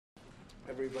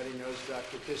Everybody knows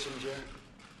Dr. Kissinger,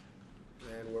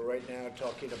 and we're right now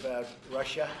talking about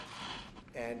Russia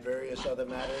and various other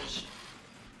matters.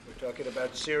 We're talking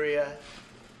about Syria,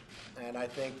 and I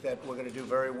think that we're going to do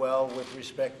very well with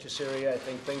respect to Syria. I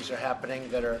think things are happening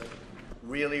that are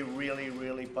really, really,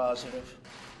 really positive.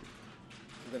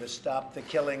 We're going to stop the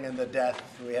killing and the death.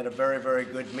 We had a very, very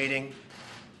good meeting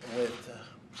with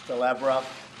Mr. Lavrov,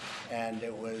 and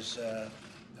it was,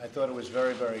 I thought it was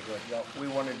very, very good. What we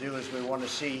want to do is we want to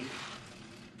see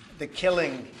the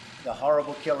killing, the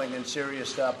horrible killing in Syria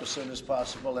stop as soon as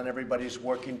possible, and everybody's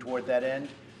working toward that end.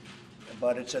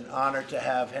 But it's an honor to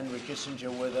have Henry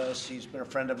Kissinger with us. He's been a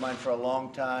friend of mine for a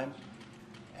long time.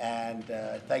 And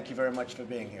thank you very much for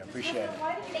being here. Appreciate it.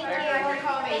 Why did you fire Director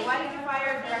Comey? Why did you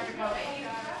fire Director Comey?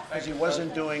 Because he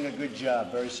wasn't doing a good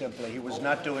job, very simply. He was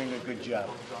not doing a good job.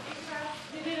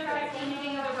 Did it affect the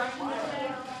meeting of the Russians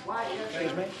today?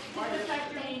 Excuse me? Did it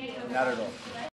affect your meeting of the Not at all.